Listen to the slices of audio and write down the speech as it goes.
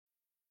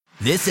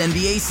This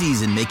NBA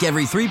season, make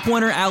every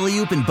three-pointer,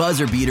 alley-oop, and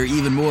buzzer beater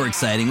even more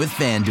exciting with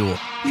FanDuel.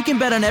 You can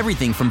bet on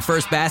everything from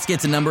first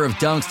basket to number of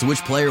dunks to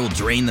which player will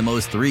drain the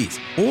most threes.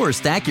 Or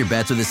stack your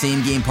bets with the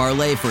same-game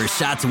parlay for a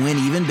shot to win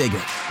even bigger.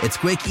 It's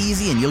quick,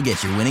 easy, and you'll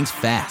get your winnings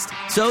fast.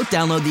 So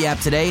download the app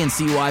today and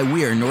see why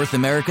we're North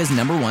America's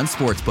 #1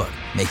 sportsbook.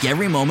 Make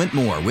every moment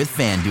more with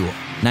FanDuel.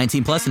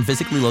 19 plus and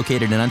physically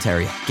located in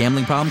Ontario.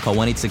 Gambling problem? Call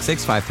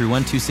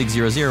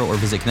 1-866-531-2600 or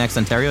visit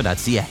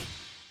connectsontario.ca.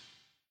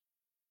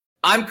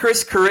 I'm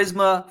Chris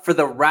Charisma for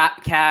the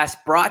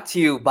Rapcast, brought to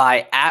you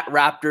by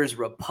 @Raptors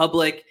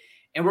Republic.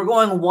 And we're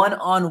going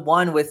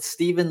one-on-one with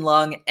Stephen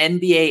Loung,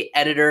 NBA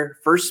editor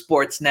for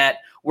Sportsnet.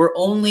 We're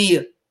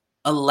only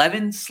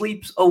 11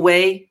 sleeps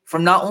away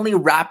from not only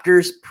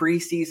Raptors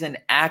preseason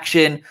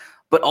action,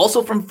 but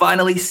also from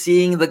finally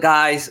seeing the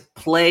guys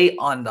play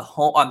on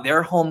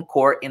their home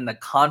court in the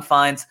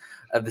confines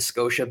of the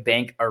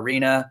Scotiabank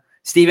Arena.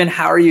 Stephen,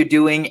 how are you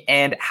doing,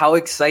 and how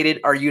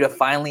excited are you to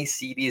finally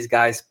see these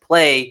guys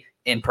play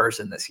in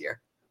person this year?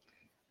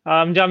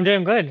 I'm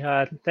doing good.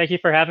 Thank you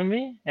for having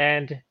me.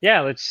 And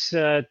yeah,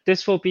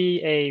 this will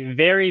be a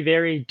very,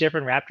 very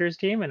different Raptors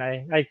team. And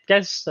I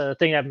guess the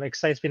thing that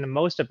excites me the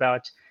most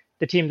about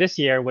the team this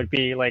year would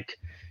be, like,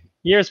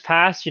 years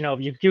past, you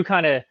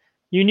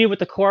knew what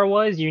the core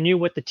was, you knew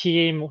what the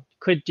team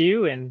could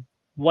do and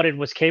what it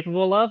was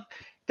capable of.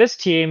 This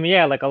team,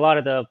 yeah, like a lot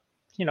of the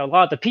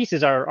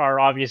pieces are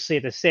obviously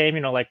the same,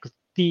 like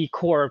the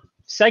core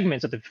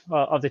segments of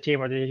the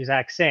team are the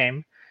exact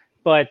same,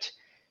 but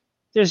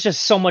there's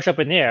just so much up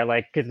in the air.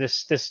 Like,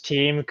 this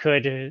team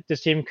could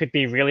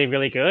be really,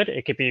 really good.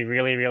 It could be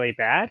really, really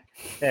bad.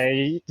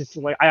 I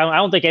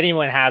don't think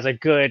anyone has a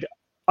good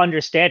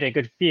understanding,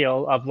 good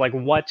feel of like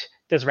what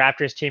this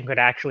Raptors team could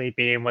actually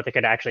be and what they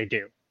could actually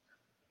do.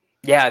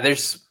 Yeah,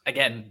 there's,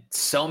 again,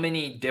 so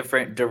many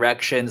different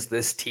directions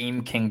this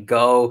team can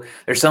go.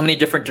 There's so many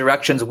different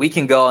directions we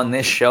can go on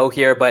this show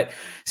here. But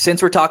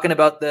since we're talking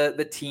about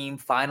the team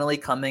finally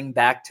coming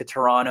back to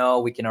Toronto,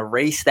 we can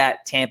erase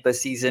that Tampa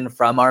season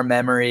from our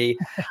memory.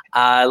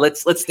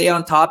 Let's stay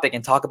on topic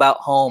and talk about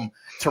home.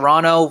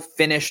 Toronto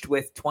finished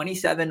with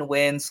 27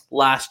 wins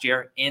last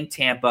year in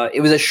Tampa. It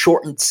was a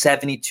shortened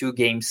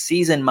 72-game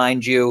season,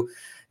 mind you.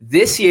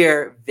 This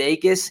year,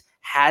 Vegas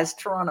has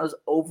Toronto's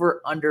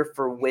over-under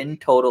for win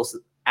totals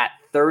at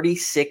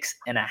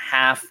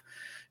 36.5.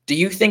 Do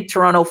you think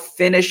Toronto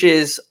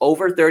finishes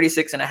over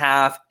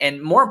 36.5?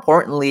 And more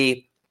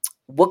importantly,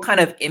 what kind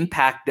of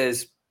impact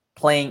does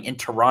playing in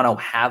Toronto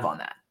have on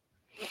that?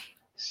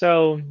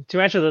 So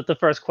to answer the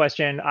first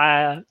question,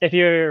 if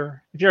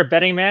you're a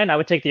betting man, I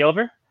would take the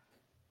over.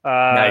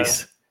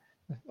 Nice.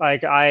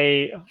 Like,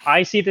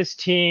 I see this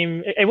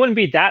team. It wouldn't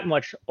be that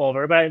much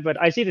over,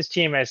 but I see this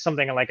team as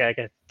something like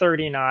a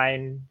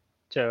 39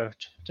 to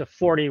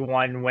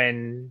 41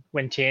 win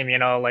team,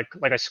 like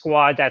a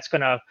squad that's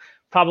gonna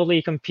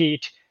probably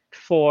compete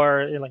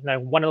for like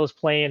one of those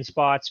play-in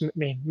spots,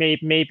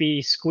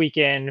 maybe squeak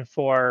in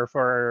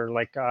for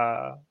like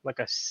a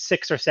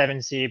 6 or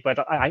 7 seed. But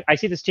I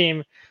see this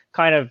team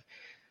kind of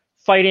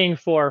fighting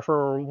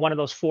for one of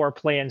those 4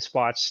 play-in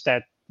spots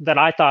that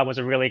I thought was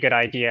a really good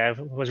idea.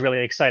 It was really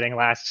exciting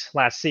last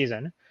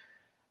season.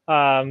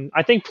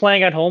 I think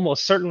playing at home will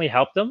certainly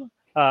help them,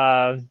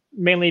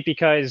 mainly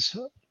because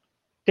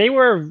they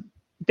were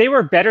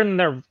better than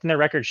their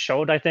record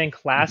showed, I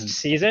think, last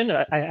season,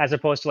 as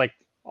opposed to, like,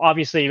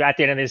 obviously at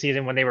the end of the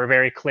season when they were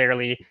very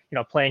clearly,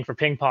 playing for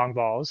ping pong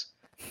balls,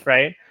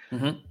 right?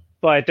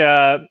 But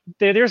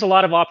there's a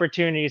lot of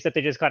opportunities that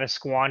they just kind of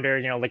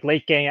squandered, like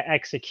late game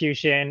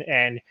execution.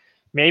 And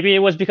maybe it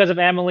was because of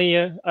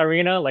Amalie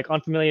Arena, like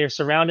unfamiliar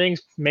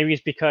surroundings. Maybe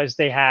it's because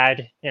they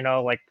had,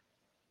 like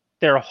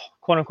their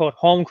quote unquote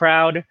home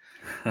crowd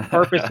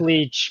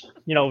purposely,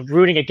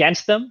 rooting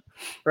against them,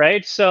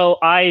 right? So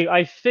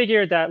I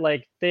figured that,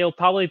 like, they'll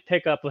probably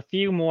pick up a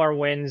few more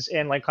wins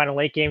in, like, kind of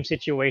late game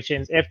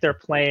situations if they're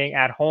playing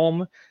at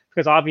home,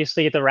 because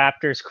obviously the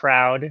Raptors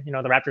crowd, the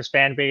Raptors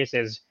fan base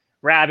is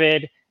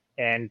rabid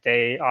and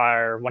they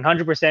are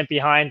 100%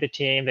 behind the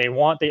team. They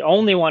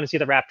only want to see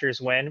the Raptors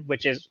win,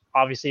 which is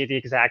obviously the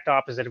exact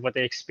opposite of what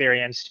they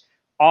experienced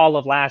all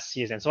of last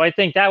season. So I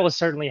think that will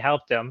certainly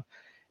help them.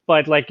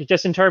 But, like,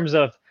 just in terms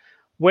of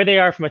where they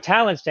are from a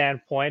talent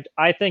standpoint,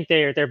 I think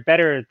they're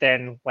better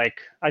than, like,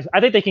 I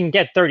think they can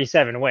get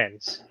 37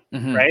 wins,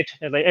 right?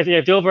 Like, if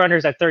the over-under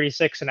is at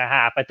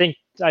 36.5, I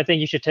think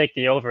you should take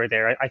the over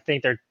there. I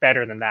think they're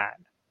better than that.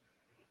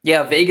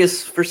 Yeah,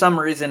 Vegas, for some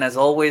reason, has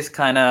always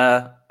kind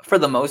of, for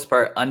the most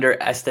part,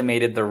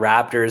 underestimated the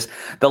Raptors.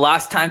 The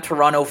last time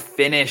Toronto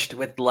finished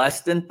with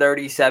less than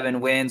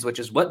 37 wins, which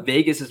is what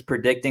Vegas is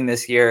predicting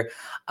this year,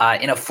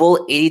 in a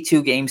full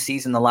 82-game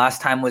season, the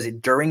last time was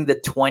during the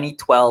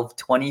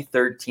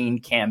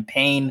 2012-2013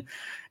 campaign.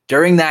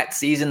 During that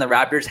season, the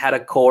Raptors had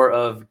a core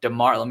of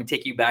let me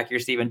take you back here,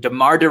 Stephen.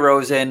 DeMar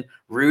DeRozan,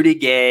 Rudy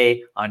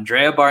Gay,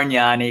 Andrea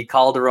Bargnani,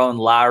 Calderon,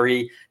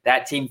 Lowry.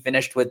 That team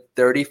finished with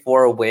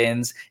 34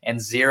 wins,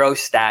 and 0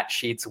 stat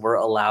sheets were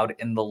allowed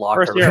in the locker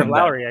room. First year of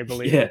Lowry, I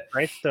believe. Yeah.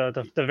 Right?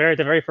 The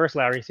very first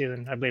Lowry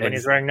season, I believe, when he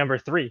was wearing number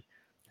 3.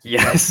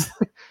 Yes.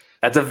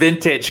 That's a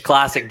vintage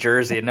classic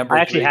jersey,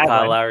 number 3,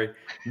 Kyle Lowry.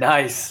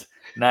 Nice.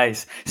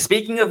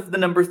 Speaking of the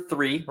number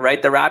 3,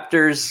 right? The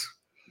Raptors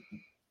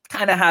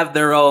kind of have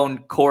their own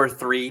core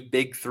 3,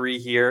 big 3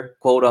 here,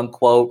 quote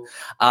unquote.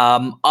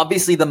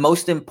 Obviously, the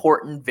most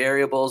important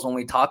variables when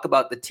we talk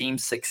about the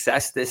team's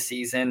success this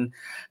season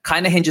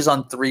kind of hinges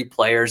on 3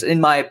 players,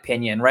 in my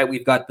opinion, right?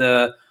 We've got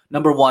the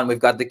number 1, we've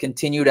got the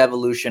continued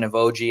evolution of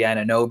OG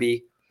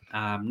Anunoby.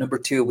 Number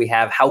 2, we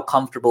have how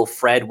comfortable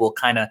Fred will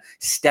kind of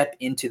step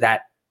into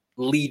that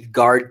lead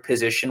guard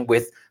position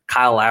with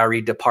Kyle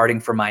Lowry departing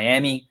for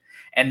Miami.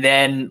 And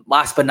then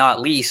last but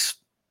not least,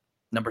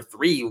 number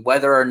 3,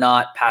 whether or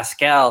not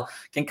Pascal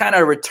can kind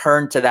of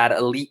return to that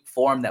elite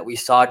form that we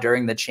saw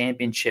during the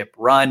championship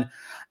run.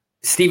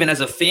 Steven,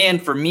 as a fan,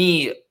 for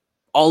me,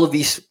 all of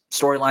these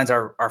storylines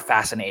are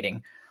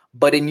fascinating.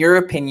 But in your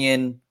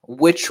opinion,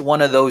 which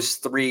one of those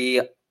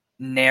 3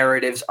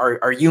 narratives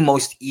are you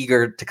most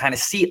eager to kind of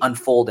see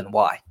unfold, and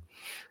why?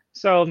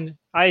 So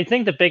I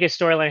think the biggest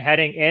storyline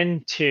heading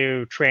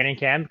into training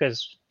camp,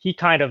 because he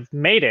kind of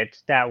made it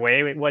that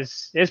way,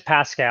 is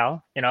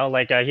Pascal. He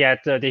had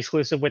the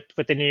exclusive with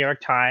the New York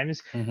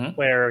Times,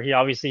 where he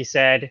obviously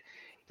said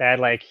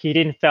that he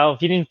didn't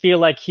feel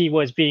like he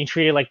was being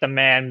treated like the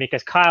man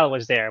because Kyle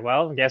was there.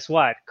 Well, guess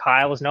what?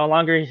 Kyle is no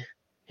longer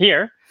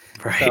here.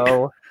 Right.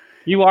 So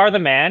you are the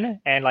man.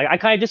 And I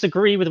kind of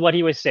disagree with what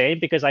he was saying,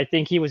 because I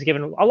think he was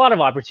given a lot of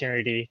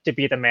opportunity to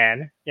be the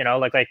man,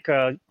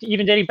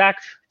 even dating back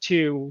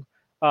to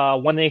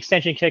when the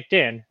extension kicked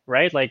in,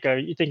 right?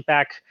 You think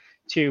back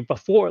to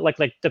before,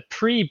 the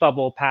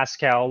pre-bubble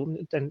Pascal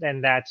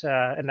and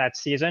that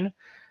season,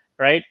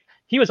 right?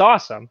 He was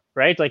awesome,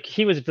 right?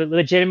 He was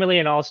legitimately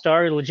an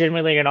all-star,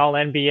 legitimately an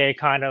all-NBA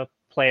kind of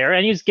player,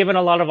 and he was given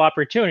a lot of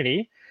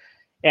opportunity.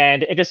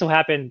 And it just so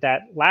happened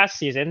that last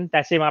season,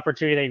 that same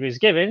opportunity that he was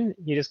given,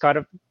 he just kind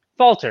of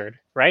faltered,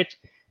 right?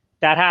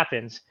 That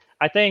happens.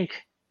 I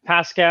think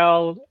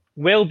Pascal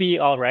will be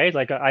all right.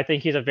 I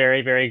think he's a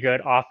very, very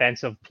good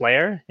offensive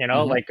player,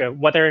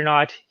 whether or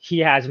not he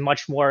has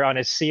much more on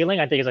his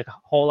ceiling, I think is a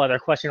whole other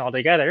question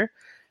altogether.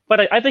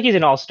 But I think he's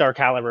an all-star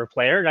caliber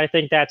player, and I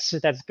think that's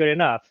good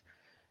enough.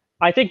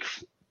 I think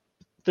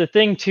the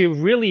thing to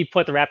really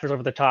put the Raptors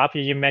over the top,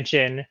 you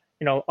mentioned,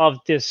 of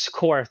this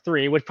core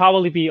 3, would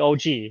probably be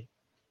OG,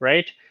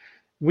 right?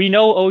 We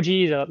know OG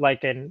is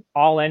an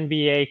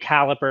all-NBA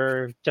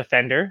caliber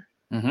defender,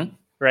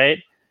 right?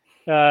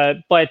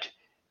 But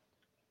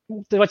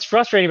what's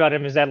frustrating about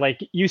him is that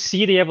you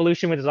see the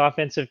evolution with his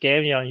offensive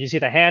game. You see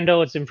the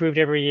handle; it's improved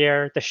every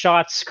year. The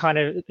shots kind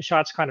of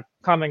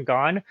come and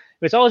gone.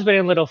 It's always been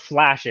in little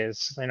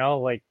flashes.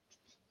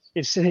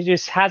 It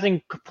just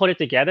hasn't put it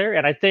together.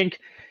 And I think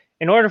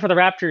in order for the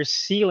Raptors'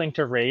 ceiling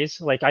to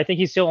raise, I think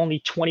he's still only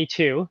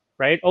 22,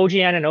 right? OG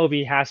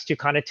Anunoby has to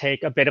kind of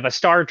take a bit of a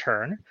star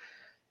turn.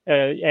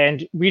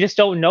 And we just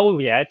don't know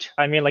yet.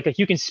 I mean,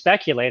 you can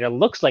speculate. It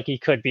looks like he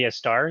could be a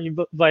star,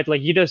 but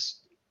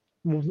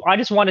I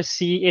just want to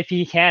see if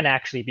he can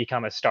actually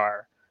become a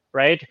star,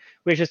 right?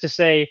 Which is to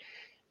say,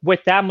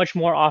 with that much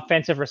more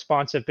offensive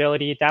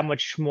responsibility, that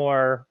much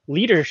more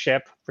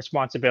leadership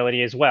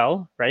responsibility as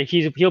well, right?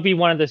 He'll be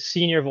one of the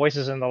senior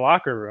voices in the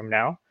locker room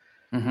now.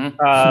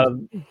 How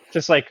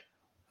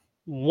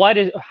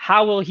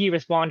will he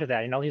respond to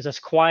that? He's this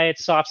quiet,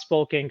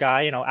 soft-spoken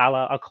guy, a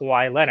la a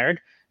Kawhi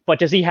Leonard, but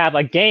does he have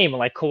a game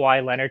like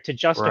Kawhi Leonard to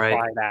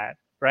justify that,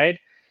 right?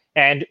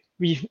 And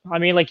you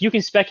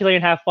can speculate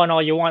and have fun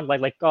all you want,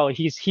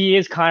 he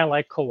is kind of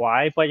like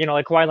Kawhi, but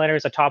Kawhi Leonard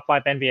is a top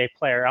 5 NBA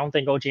player. I don't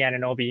think OG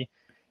Anunoby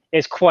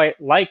is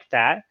quite like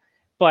that,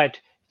 but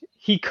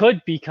he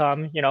could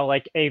become,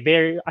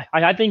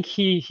 I think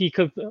he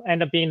could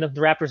end up being the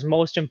Raptors'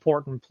 most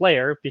important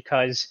player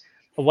because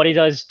of what he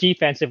does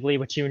defensively,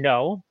 which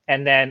and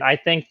then I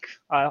think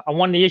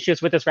one of the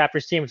issues with this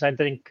Raptors team is I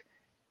think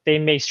they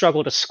may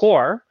struggle to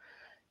score.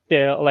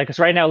 Because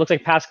right now it looks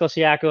like Pascal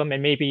Siakam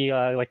and maybe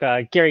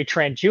Gary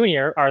Trent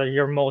Jr. are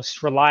your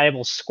most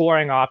reliable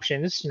scoring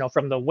options,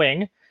 from the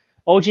wing.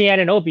 OG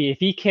Anunoby, if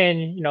he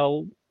can,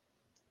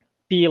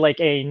 be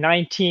a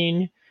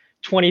 19,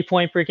 20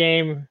 point per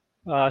game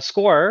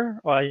scorer,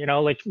 or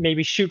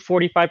maybe shoot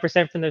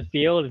 45% from the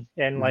field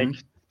and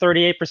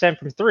 38%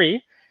 from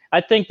 3,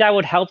 I think that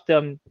would help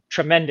them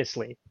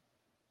tremendously,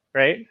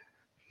 right?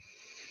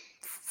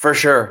 For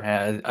sure.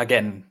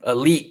 Again,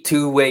 elite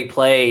two-way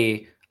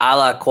play a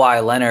la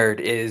Kawhi Leonard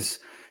is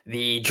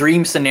the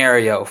dream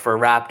scenario for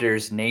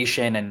Raptors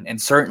Nation.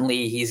 And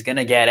certainly he's going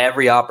to get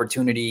every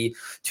opportunity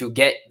to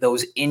get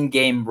those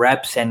in-game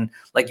reps. And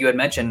like you had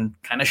mentioned,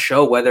 kind of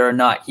show whether or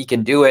not he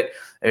can do it.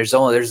 There's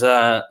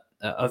a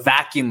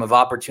vacuum of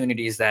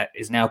opportunities that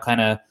is now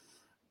kind of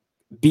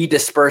be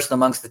dispersed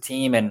amongst the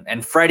team.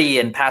 And Freddie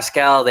and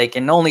Pascal, they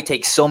can only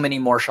take so many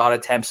more shot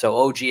attempts. So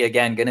OG,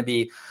 again, going to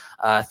be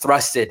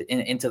thrusted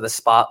into the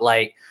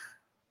spotlight.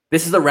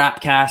 This is the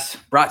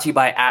Rapcast, brought to you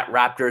by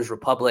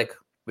 @RaptorsRepublic.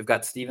 We've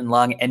got Stephen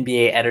Loung,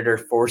 NBA editor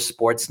for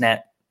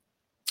Sportsnet.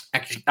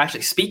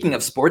 Actually, speaking of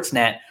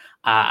Sportsnet,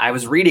 I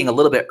was reading a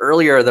little bit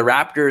earlier, the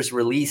Raptors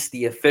released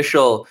the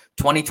official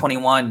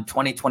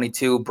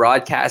 2021-2022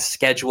 broadcast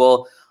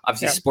schedule.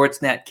 Obviously,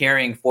 Sportsnet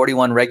carrying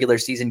 41 regular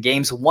season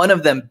games, one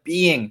of them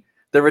being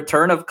the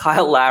return of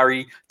Kyle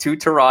Lowry to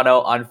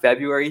Toronto on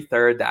February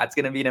 3rd. That's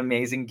going to be an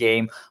amazing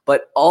game.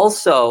 But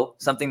also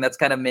something that's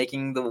kind of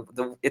making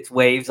its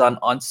waves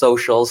on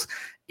socials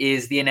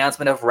is the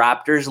announcement of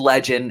Raptors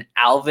legend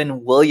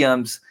Alvin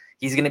Williams.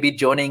 He's going to be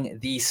joining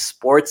the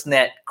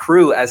Sportsnet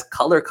crew as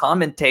color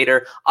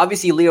commentator.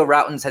 Obviously, Leo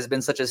Rautins has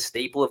been such a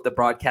staple of the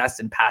broadcast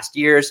in past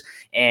years,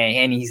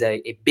 and he's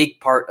a big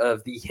part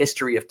of the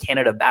history of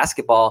Canada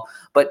basketball.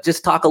 But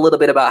just talk a little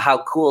bit about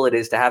how cool it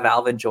is to have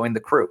Alvin join the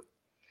crew.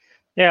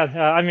 Yeah,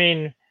 I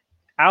mean,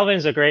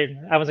 Alvin's a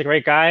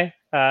great guy.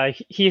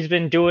 He's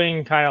been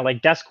doing kind of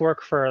like desk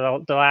work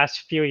for the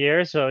last few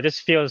years, so it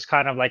just feels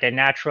kind of like a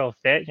natural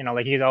fit.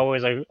 Like he's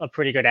always a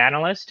pretty good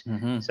analyst.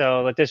 Mm-hmm.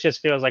 So like this just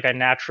feels like a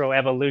natural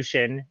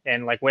evolution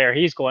in like where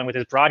he's going with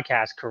his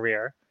broadcast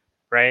career,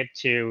 right?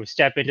 To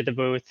step into the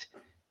booth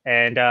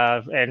and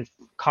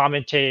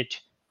commentate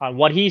on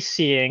what he's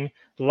seeing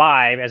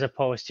live, as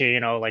opposed to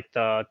like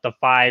the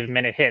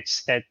 5-minute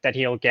hits that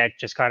he'll get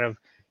just kind of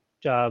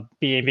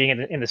being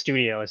in the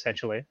studio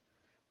essentially.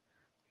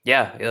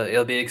 Yeah,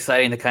 it'll be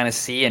exciting to kind of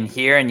see and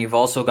hear. And you've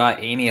also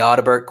got Amy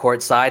Audibert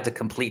courtside to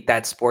complete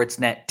that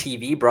Sportsnet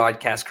TV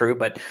broadcast crew.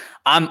 But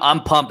I'm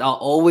pumped. I'll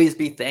always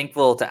be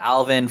thankful to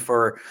Alvin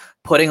for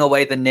putting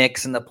away the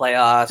Knicks in the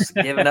playoffs,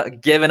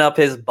 giving up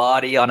his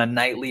body on a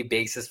nightly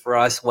basis for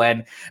us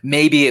when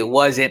maybe it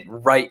wasn't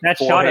right. That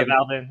for shot him. of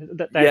Alvin,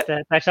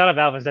 that shot of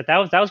Alvin's that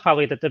was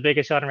probably the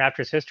biggest shot in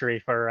Raptors history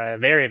for a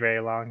very, very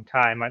long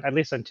time, at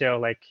least until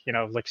like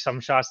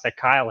some shots that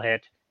Kyle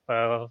hit,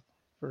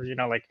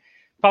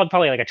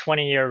 probably like a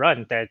 20-year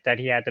run that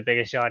he had the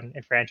biggest shot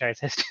in franchise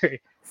history.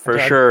 For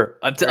sure.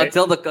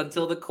 Until the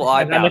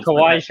Kawhi and then the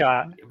Kawhi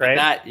shot, right?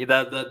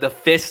 That the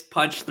fist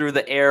punch through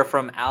the air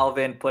from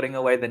Alvin putting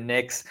away the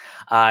Knicks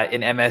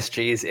in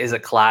MSGs is a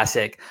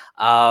classic.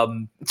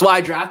 That's why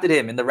I drafted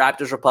him in the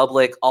Raptors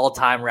Republic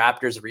all-time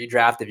Raptors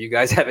redraft. If you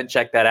guys haven't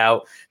checked that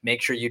out,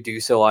 make sure you do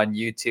so on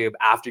YouTube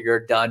after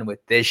you're done with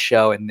this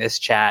show and this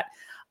chat.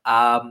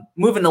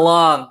 Moving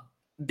along,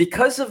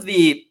 because of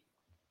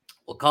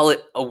we'll call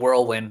it a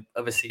whirlwind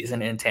of a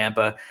season in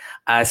Tampa,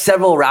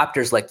 several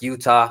Raptors like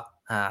Utah,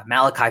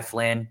 Malachi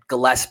Flynn,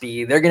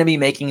 Gillespie, they're going to be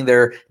making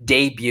their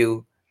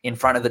debut in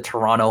front of the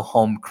Toronto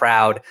home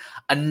crowd.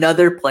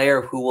 Another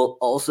player who will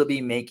also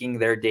be making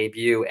their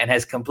debut and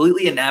has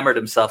completely enamored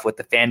himself with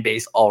the fan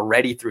base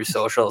already through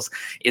socials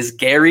is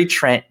Gary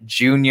Trent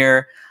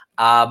Jr.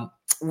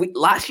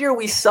 Last year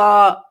we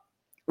saw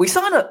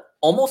an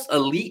almost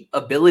elite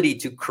ability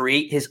to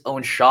create his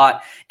own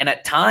shot. And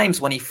at times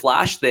when he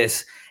flashed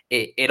this,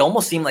 it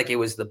almost seemed like it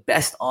was the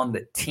best on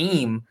the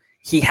team.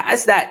 He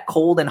has that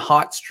cold and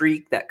hot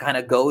streak that kind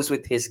of goes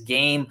with his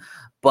game.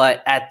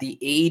 But at the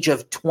age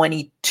of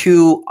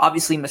 22,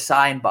 obviously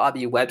Masai and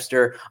Bobby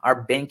Webster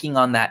are banking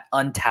on that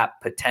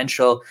untapped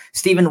potential.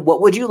 Steven,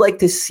 what would you like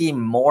to see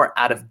more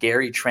out of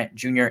Gary Trent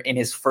Jr. in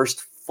his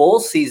first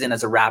full season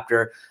as a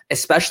Raptor,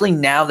 especially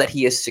now that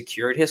he has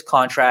secured his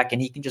contract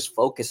and he can just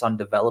focus on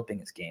developing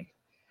his game?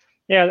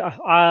 Yeah,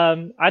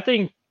 I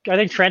think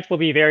Trent will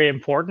be very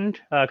important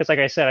because, like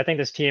I said, I think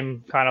this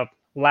team kind of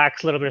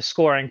lacks a little bit of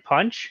scoring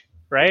punch,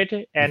 right?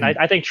 And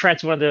I think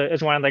Trent's one of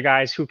the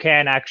guys who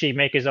can actually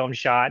make his own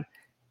shot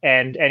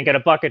and get a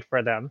bucket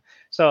for them.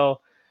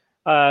 So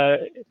I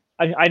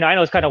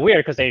know it's kind of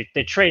weird because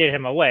they traded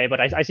him away,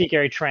 but I see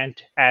Gary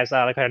Trent as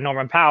like a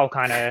Norman Powell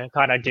kind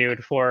of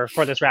dude for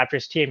this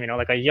Raptors team.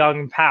 Like a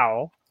young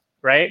Powell,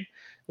 right?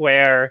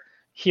 Where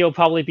he'll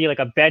probably be like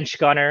a bench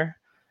gunner,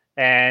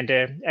 and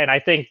I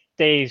think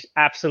they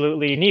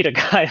absolutely need a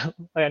guy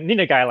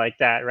like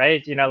that,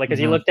 right? Like as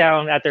you look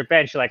down at their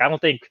bench, like I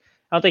don't think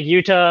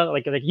Utah,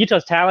 like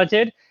Utah's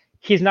talented.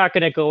 He's not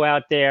going to go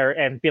out there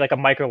and be like a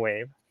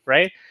microwave,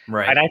 right?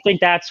 Right. And I think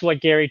that's what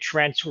Gary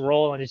Trent's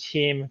role on the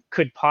team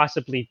could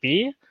possibly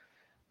be.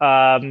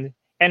 And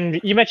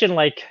you mentioned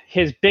like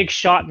his big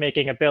shot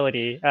making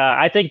ability.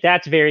 I think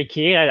that's very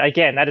key.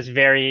 Again, that is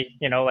very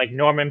like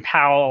Norman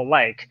Powell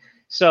like.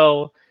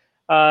 So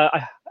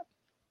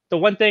the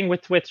one thing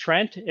with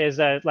Trent is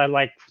that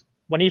like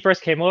when he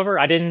first came over,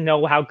 I didn't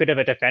know how good of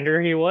a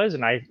defender he was,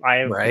 and I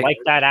like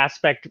that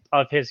aspect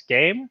of his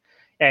game.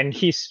 And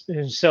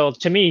so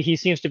to me, he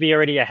seems to be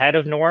already ahead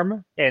of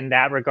Norm in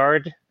that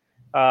regard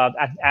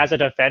as a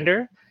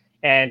defender.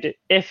 And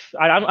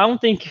I'm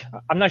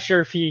not sure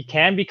if he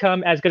can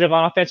become as good of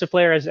an offensive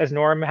player as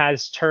Norm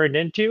has turned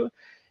into,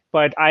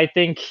 but I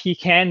think he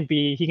can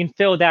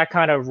fill that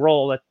kind of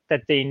role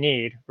that they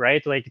need,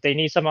 right? Like they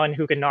need someone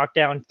who can knock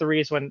down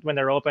threes when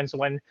they're open,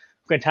 someone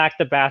who can attack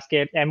the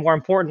basket, and more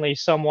importantly,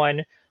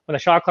 someone when the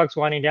shot clock's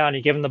winding down,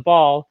 you give him the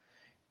ball,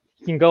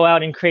 he can go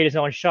out and create his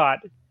own shot.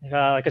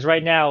 Because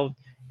right now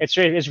it's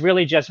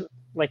really just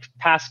like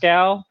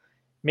Pascal,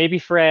 maybe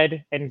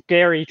Fred, and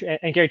Gary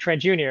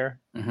Trent Jr.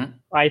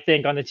 I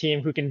think on the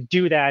team who can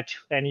do that,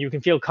 and you can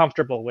feel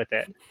comfortable with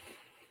it.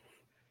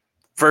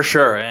 For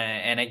sure.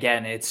 And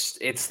again, it's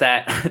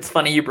that it's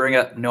funny you bring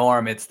up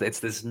Norm. It's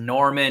this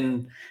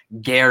Norman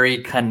Gary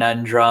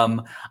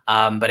conundrum.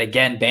 But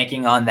again,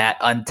 banking on that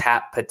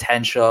untapped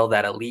potential,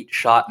 that elite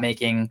shot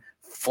making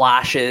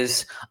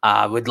flashes.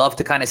 Would love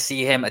to kind of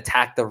see him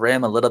attack the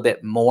rim a little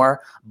bit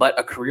more, but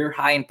a career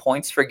high in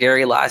points for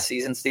Gary last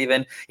season,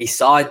 Steven. He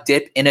saw a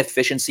dip in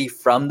efficiency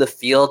from the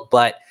field,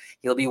 but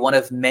he'll be one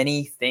of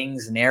many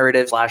things,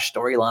 narratives /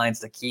 storylines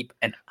to keep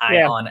an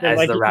eye on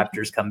as the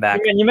Raptors come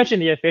back. And you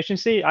mentioned the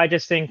efficiency. I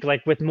just think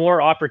like with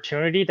more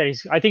opportunity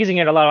I think he's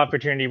gonna get a lot of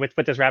opportunity with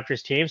this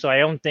Raptors team. So I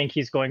don't think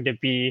he's going to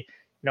be,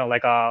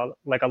 like a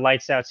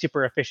lights out,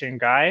 super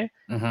efficient guy.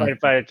 Mm-hmm.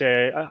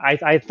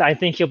 But I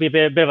think he'll be a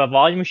bit of a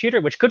volume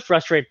shooter, which could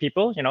frustrate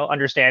people,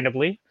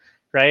 understandably,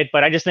 right?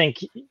 But I just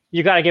think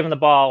you got to give him the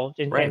ball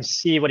and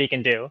see what he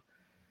can do.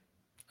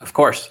 Of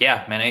course,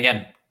 yeah, man.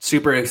 Again,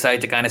 super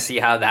excited to kind of see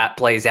how that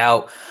plays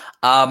out.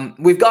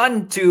 We've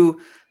gotten to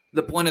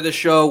the point of the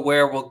show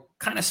where we'll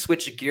kind of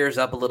switch gears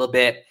up a little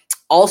bit.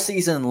 All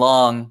season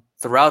long,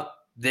 throughout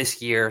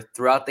this year,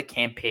 throughout the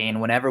campaign,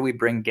 whenever we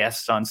bring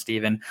guests on,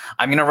 Steven,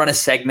 I'm going to run a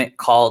segment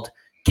called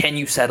Can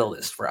You Settle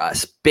This For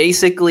Us?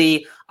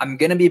 Basically, I'm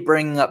going to be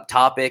bringing up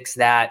topics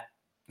that,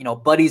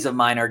 buddies of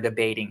mine are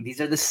debating.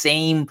 These are the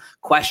same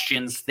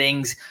questions,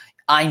 things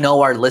I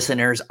know our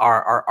listeners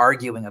are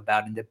arguing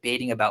about and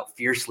debating about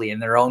fiercely in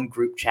their own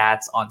group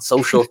chats, on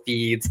social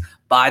feeds,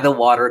 by the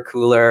water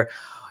cooler.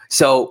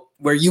 So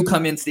where you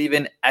come in,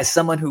 Steven, as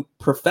someone who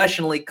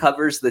professionally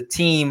covers the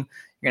team,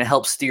 you're going to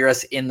help steer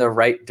us in the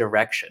right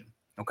direction.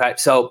 Okay.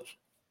 So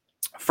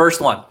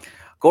first one,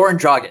 Goran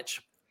Dragic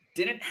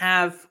didn't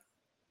have,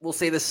 we'll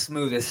say, the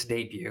smoothest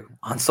debut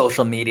on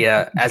social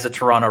media as a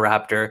Toronto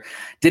Raptor.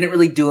 Didn't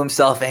really do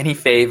himself any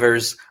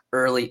favors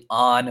early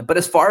on. But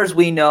as far as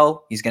we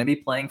know, he's going to be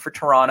playing for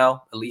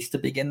Toronto, at least to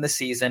begin the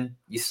season.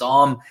 You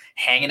saw him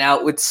hanging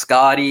out with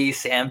Scotty,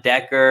 Sam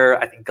Decker,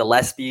 I think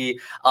Gillespie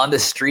on the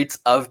streets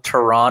of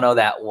Toronto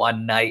that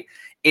one night.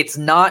 It's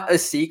not a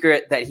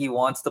secret that he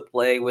wants to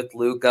play with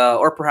Luka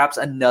or perhaps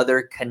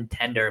another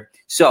contender.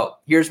 So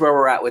here's where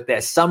we're at with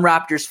this. Some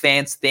Raptors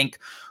fans think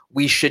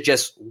we should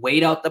just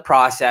wait out the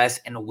process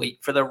and wait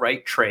for the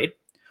right trade,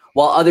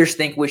 while others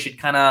think we should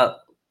kind of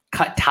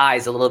cut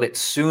ties a little bit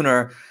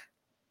sooner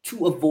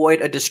to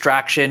avoid a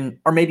distraction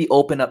or maybe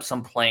open up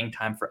some playing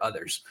time for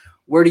others.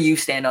 Where do you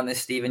stand on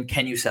this, Steven?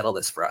 Can you settle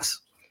this for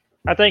us?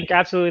 I think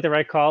absolutely the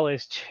right call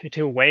is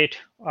to wait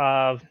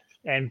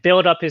and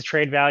build up his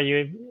trade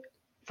value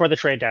for the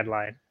trade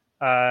deadline.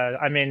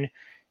 I mean,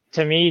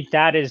 to me,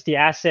 that is the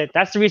asset.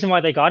 That's the reason why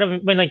they got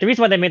him. The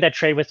reason why they made that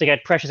trade was to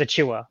get Precious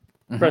Achiuwa,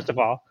 first of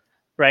all,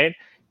 right?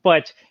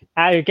 But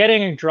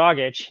getting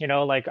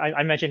Dragic,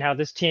 I mentioned how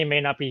this team may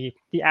not be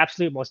the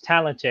absolute most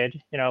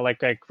talented,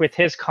 like with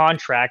his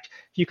contract,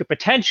 you could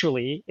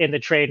potentially in the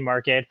trade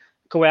market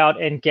go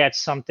out and get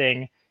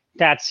something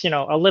that's,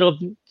 a little,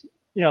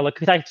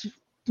 that's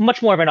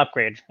much more of an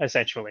upgrade,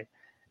 essentially,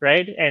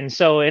 right? And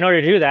so in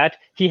order to do that,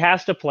 he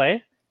has to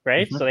play,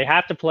 right? Mm-hmm. So they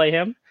have to play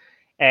him,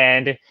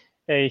 and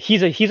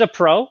he's a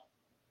pro.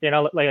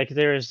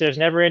 There's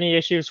never any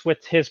issues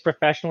with his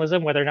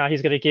professionalism, whether or not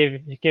he's going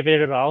to give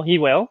it at all. He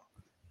will,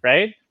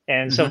 right?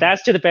 And so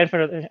that's to the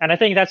benefit and I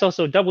think that's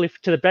also doubly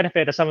to the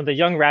benefit of some of the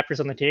young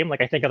Raptors on the team.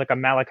 Like I think of a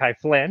Malachi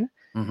Flynn,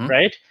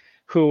 right,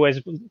 who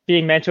was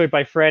being mentored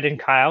by Fred and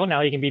Kyle.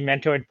 Now he can be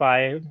mentored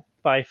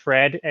by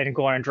Fred and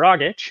Goran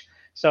Dragic.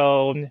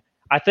 So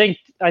I think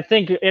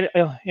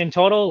in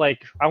total, I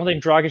don't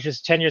think Dragic's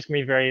tenure is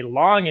going to be very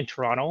long in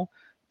Toronto.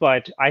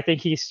 But I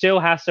think he still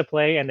has to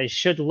play, and they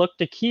should look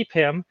to keep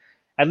him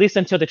at least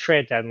until the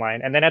trade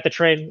deadline. And then at the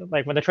trade,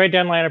 when the trade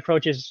deadline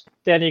approaches,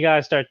 then you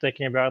guys start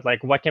thinking about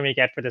what can we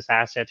get for this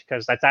asset?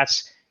 Because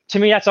that's to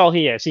me, that's all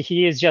he is.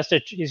 He's just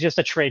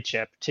a trade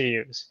chip to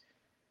use.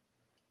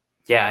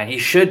 Yeah, and he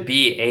should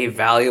be a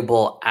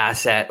valuable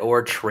asset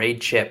or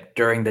trade chip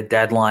during the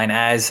deadline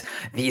as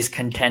these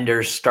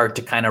contenders start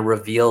to kind of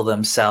reveal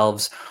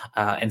themselves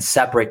and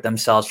separate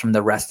themselves from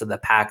the rest of the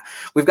pack.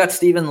 We've got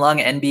Stephen Loung,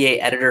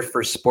 NBA editor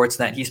for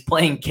Sportsnet. He's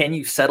playing Can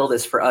You Settle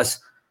This For Us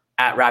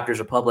at Raptors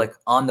Republic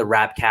on the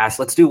Rapcast.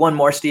 Let's do one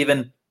more,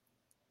 Stephen.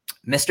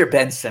 Mr.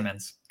 Ben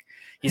Simmons.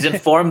 He's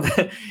informed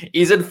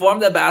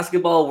the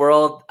basketball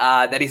world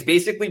that he's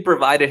basically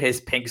provided his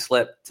pink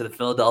slip to the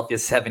Philadelphia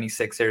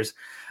 76ers.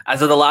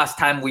 As of the last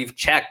time we've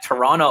checked,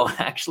 Toronto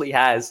actually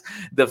has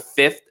the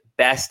 5th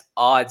best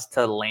odds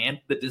to land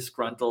the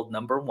disgruntled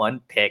number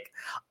 1 pick.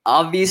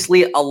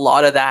 Obviously, a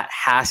lot of that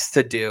has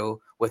to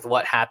do with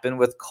what happened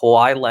with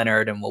Kawhi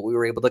Leonard and what we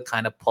were able to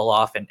kind of pull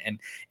off and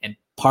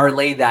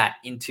parlay that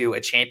into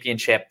a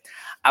championship.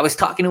 I was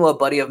talking to a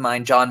buddy of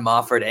mine, John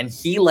Mofford, and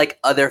he, like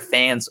other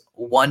fans,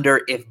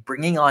 wonder if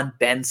bringing on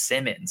Ben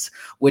Simmons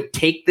would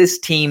take this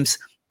team's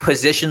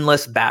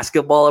positionless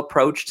basketball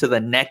approach to the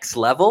next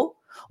level,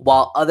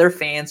 while other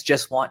fans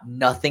just want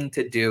nothing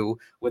to do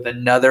with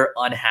another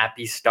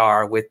unhappy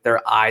star with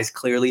their eyes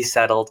clearly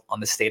settled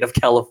on the state of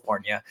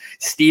California.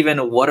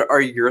 Steven, what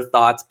are your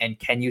thoughts, and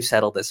can you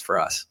settle this for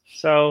us?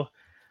 So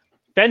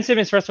Ben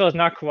Simmons, first of all, is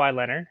not Kawhi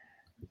Leonard,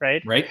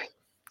 right? Right.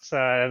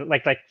 So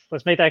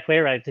let's make that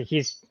clear, right?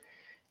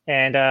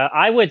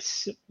 I would,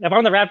 if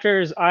I'm the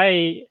Raptors,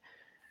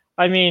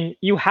 I mean,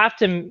 you have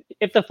to,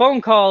 if the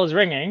phone call is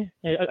ringing,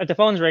 if the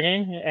phone's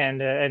ringing and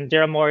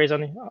Daryl Morey's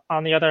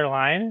on the other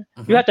line,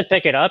 you have to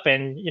pick it up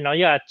and, you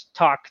got to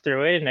talk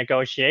through it and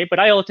negotiate. But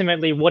I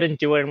ultimately wouldn't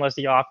do it unless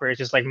the offer is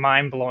just like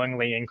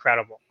mind-blowingly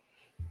incredible,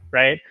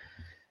 right?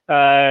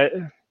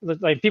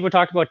 Like people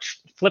talk about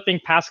flipping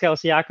Pascal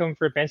Siakam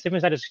for Ben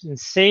Simmons. That is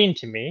insane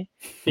to me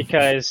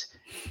because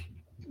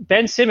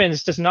Ben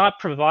Simmons does not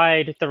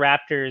provide the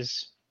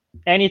Raptors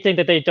anything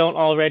that they don't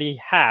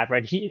already have,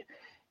 right?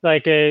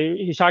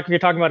 You're talking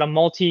about a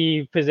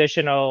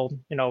multi-positional,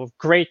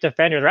 great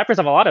defender. The Raptors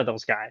have a lot of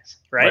those guys,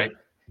 right?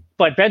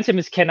 But Ben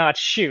Simmons cannot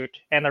shoot,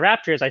 and the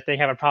Raptors, I think,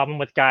 have a problem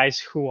with guys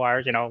who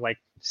are, like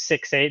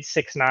 6'8",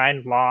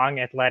 6'9", long,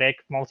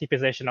 athletic,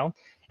 multi-positional,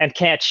 and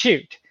can't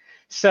shoot.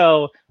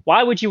 So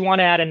why would you want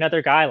to add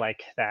another guy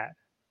like that,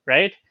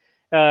 right?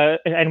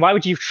 And why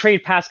would you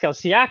trade Pascal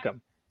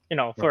Siakam?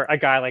 For a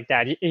guy like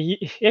that,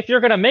 if you're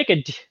going to make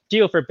a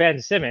deal for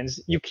Ben Simmons,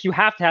 you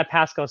have to have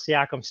Pascal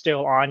Siakam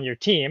still on your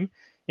team,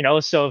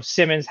 so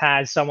Simmons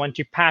has someone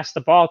to pass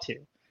the ball to,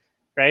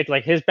 right?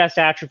 Like his best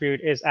attribute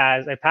is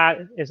as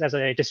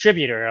a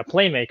distributor, a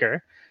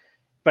playmaker.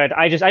 But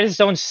I just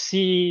don't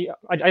see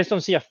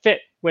a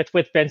fit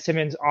with Ben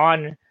Simmons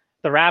on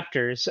the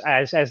Raptors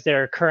as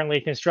they're currently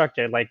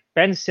constructed. Like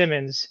Ben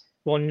Simmons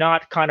will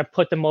not kind of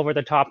put them over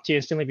the top to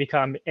instantly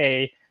become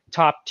a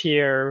top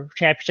tier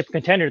championship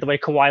contender the way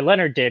Kawhi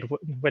Leonard did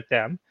with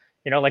them.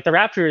 Like the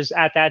Raptors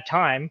at that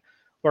time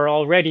were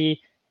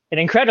already an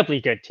incredibly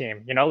good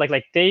team.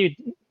 Like they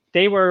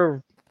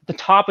were the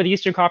top of the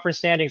Eastern Conference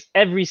standings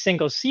every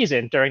single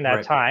season during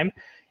that time.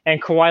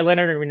 And Kawhi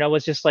Leonard,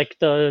 was just like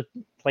the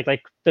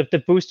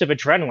boost of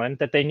adrenaline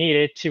that they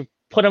needed to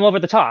put him over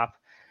the top.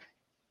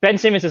 Ben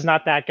Simmons is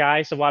not that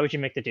guy, so why would you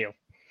make the deal?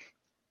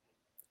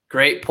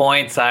 Great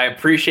points. I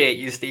appreciate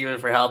you, Steven,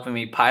 for helping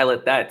me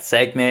pilot that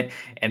segment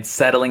and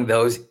settling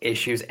those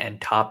issues and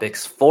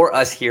topics for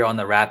us here on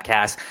the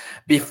Rapcast.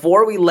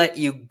 Before we let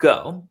you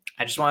go,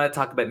 I just want to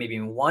talk about maybe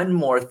one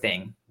more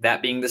thing,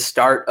 that being the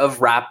start of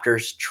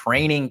Raptors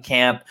training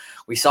camp.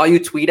 We saw you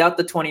tweet out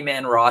the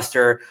 20-man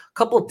roster a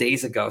couple of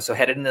days ago. So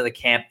headed into the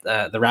camp,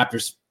 the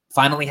Raptors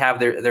finally have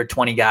their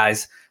 20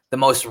 guys. The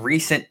most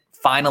recent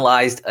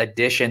finalized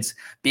additions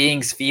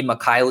being Svi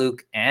Mykhailiuk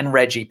and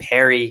Reggie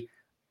Perry.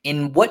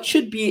 In what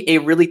should be a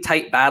really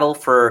tight battle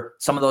for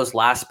some of those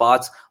last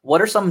spots, what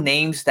are some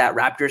names that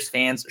Raptors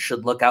fans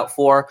should look out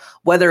for,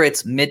 whether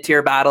it's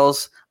mid-tier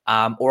battles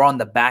or on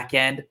the back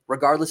end,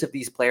 regardless if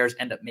these players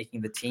end up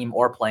making the team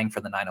or playing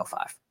for the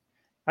 905?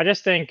 I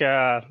just think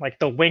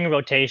the wing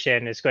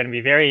rotation is going to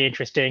be very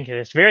interesting because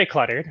it's very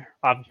cluttered,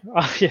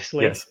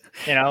 obviously. Yes.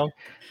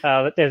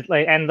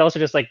 And those are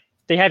just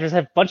they have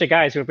a bunch of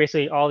guys who are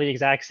basically all the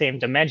exact same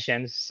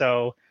dimensions.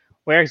 So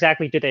where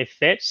exactly do they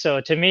fit?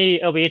 So to me,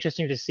 it'll be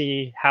interesting to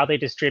see how they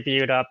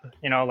distribute up,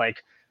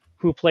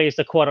 who plays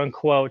the quote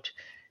unquote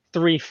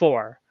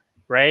 3-4,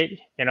 right?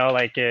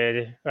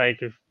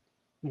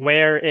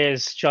 Where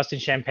is Justin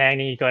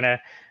Champagny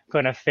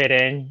gonna fit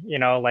in?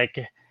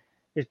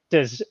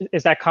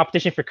 Is that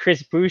competition for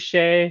Chris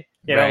Boucher?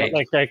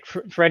 Like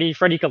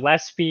Freddie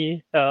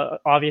Gillespie,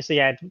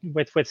 obviously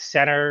with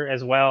center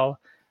as well,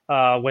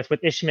 with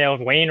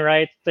Ishmael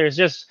Wainwright. It's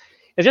just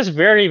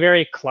very,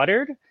 very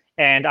cluttered.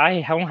 And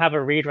I don't have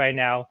a read right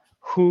now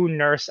who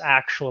Nurse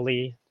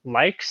actually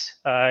likes,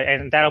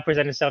 and that'll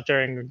present itself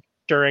during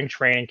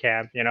training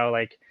camp.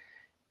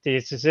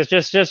 It's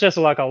just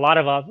like a lot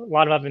of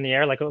up in the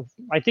air.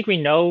 I think we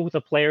know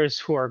the players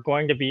who are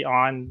going to be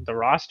on the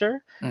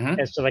roster,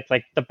 and so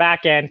like the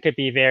back end could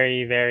be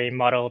very, very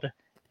muddled.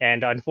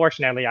 And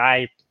unfortunately,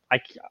 I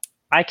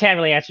can't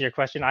really answer your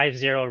question. I have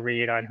zero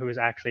read on who's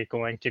actually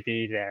going to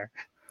be there.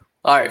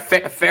 All right,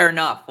 fair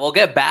enough. We'll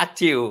get back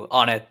to you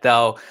on it,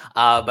 though,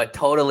 but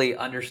totally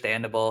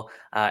understandable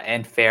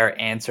and fair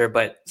answer.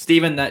 But,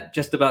 Steven, that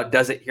just about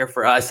does it here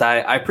for us.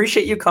 I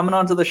appreciate you coming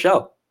on to the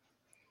show.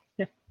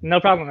 Yeah, no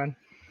problem, man.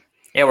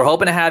 Yeah, we're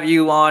hoping to have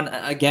you on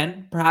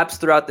again, perhaps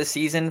throughout the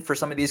season for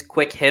some of these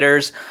quick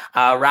hitters.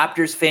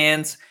 Raptors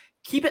fans,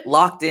 keep it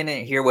locked in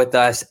here with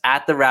us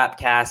at the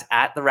Rapcast,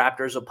 at the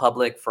Raptors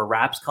Republic for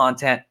Raps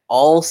content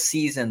all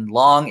season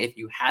long. If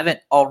you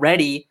haven't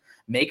already,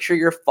 make sure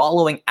you're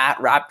following at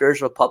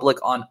Raptors Republic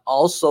on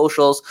all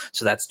socials.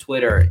 So that's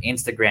Twitter,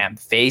 Instagram,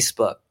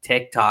 Facebook,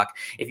 TikTok.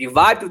 If you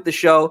vibed with the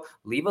show,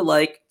 leave a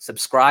like,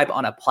 subscribe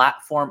on a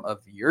platform of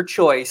your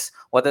choice,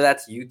 whether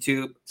that's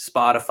YouTube,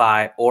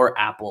 Spotify, or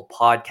Apple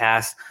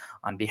Podcasts.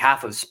 On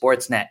behalf of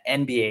Sportsnet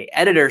NBA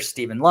editor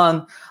Stephen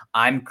Loung,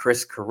 I'm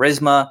Chris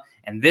Charisma,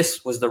 and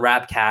this was the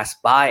Rapcast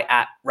by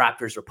at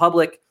Raptors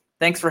Republic.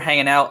 Thanks for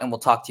hanging out, and we'll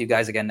talk to you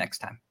guys again next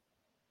time.